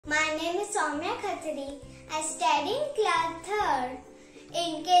My name is I study in class 3rd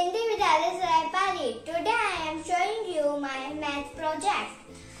in Kendriya Vidyalaya, Saraipali. Today I am showing you my math project.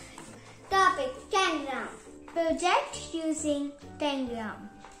 Topic: Tangram. Project using Tangram.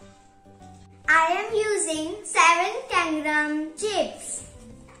 I am using 7 Tangram chips,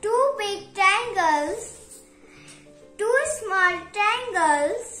 2 big triangles, 2 small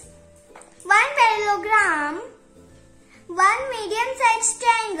triangles, 1 parallelogram, 1 medium-sized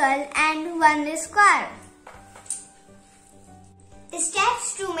triangle and 1 square.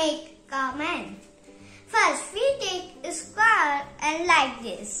 Steps to make a man. First, we take a square and like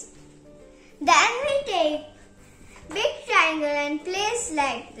this. Then we take big triangle and place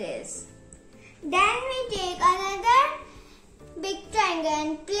like this. Then we take another big triangle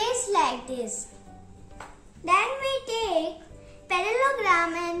and place like this. Then we take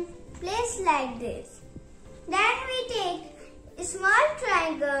parallelogram and place like this. Then we take a small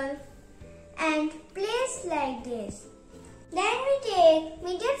triangle and place like this. Then we take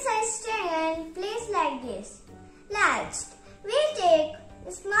medium-sized triangle and place like this. Last, we take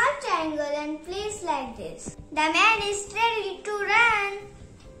a small triangle and place like this. The man is ready to run.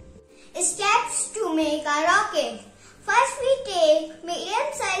 Steps to make a rocket. First, we take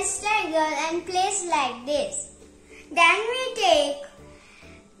medium-sized triangle and place like this. Then we take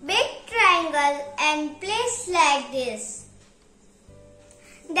big triangle and place like this.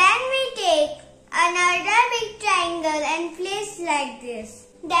 Then we take another big triangle and place like this.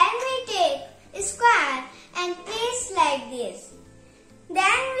 Then we take a square and place like this.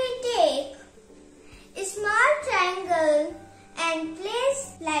 Then we take a small triangle and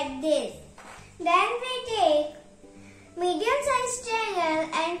place like this. Then we take medium-sized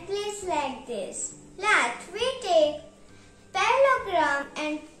triangle and place like this. Last, we take parallelogram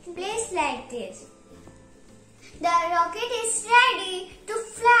and place like this. The rocket is ready to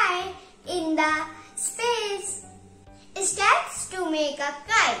fly in the space. Steps to make a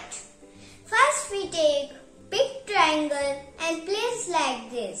kite. First, we take big triangle and place like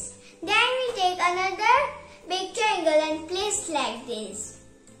this. Then we take another big triangle and place like this.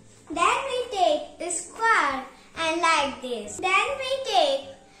 Then we take a square and like this. Then we take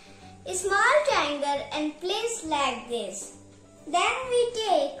a small triangle and place like this. Then we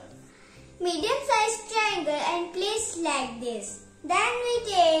take medium-sized triangle and place like this. Then we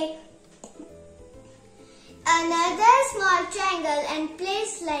take another small triangle and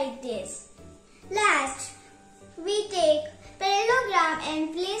place like this. Last, we take parallelogram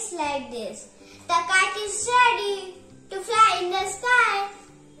and place like this. The kite is ready to fly in the sky.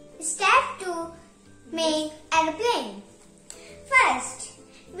 Step 2. Make airplane. First,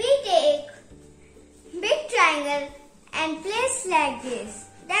 we take big triangle and place like this.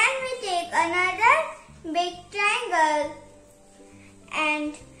 Then we take another big triangle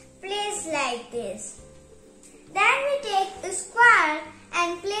and place like this. Then we take a square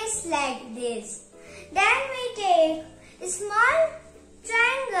and place like this. Then we take a small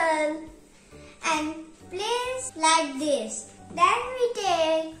triangle and place like this. Then we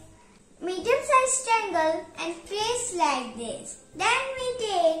take medium-sized triangle and place like this. Then we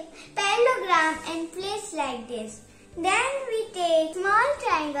take parallelogram and place like this. Then we take small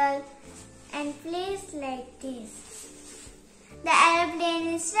triangle and place like this. The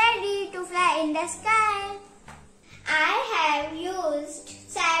airplane is ready to fly in the sky. I have used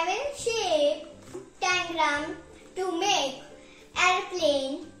 7 shape Tangram to make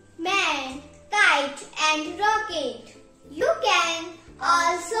airplane, man, kite and rocket. You can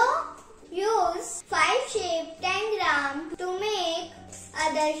also use 5 shape Tangram to make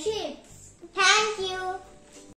other shapes. Thank you.